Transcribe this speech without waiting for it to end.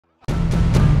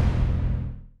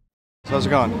How's it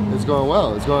going? It's going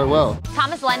well. It's going well.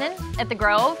 Thomas Lennon at the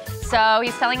Grove. So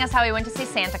he's telling us how he went to see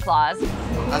Santa Claus.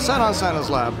 I sat on Santa's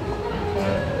lap,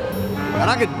 and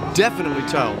I could definitely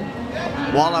tell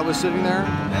while I was sitting there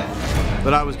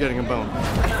that I was getting a boner.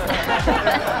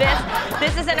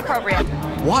 This is inappropriate.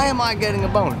 Why am I getting a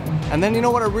boner? And then you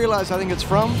know what I realized I think it's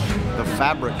from? The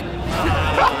fabric.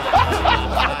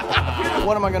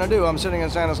 What am I gonna do? I'm sitting in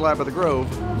Santa's lap at the Grove,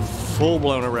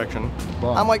 full-blown erection.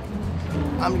 Wow. I'm like,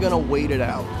 I'm gonna wait it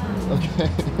out. Okay.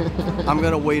 I'm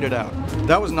gonna wait it out.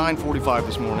 That was 9:45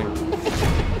 this morning.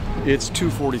 It's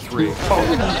 2:43. Oh,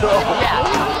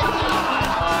 Yeah.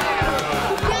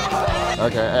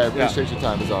 Okay, I appreciate your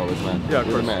time as always, man. Yeah, of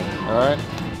You're the course. man. All right?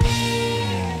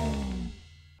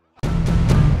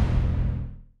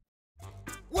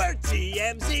 We're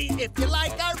TMZ. If you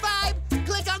like our vibe,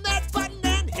 click on that button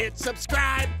and hit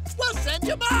subscribe. We'll send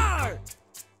you more.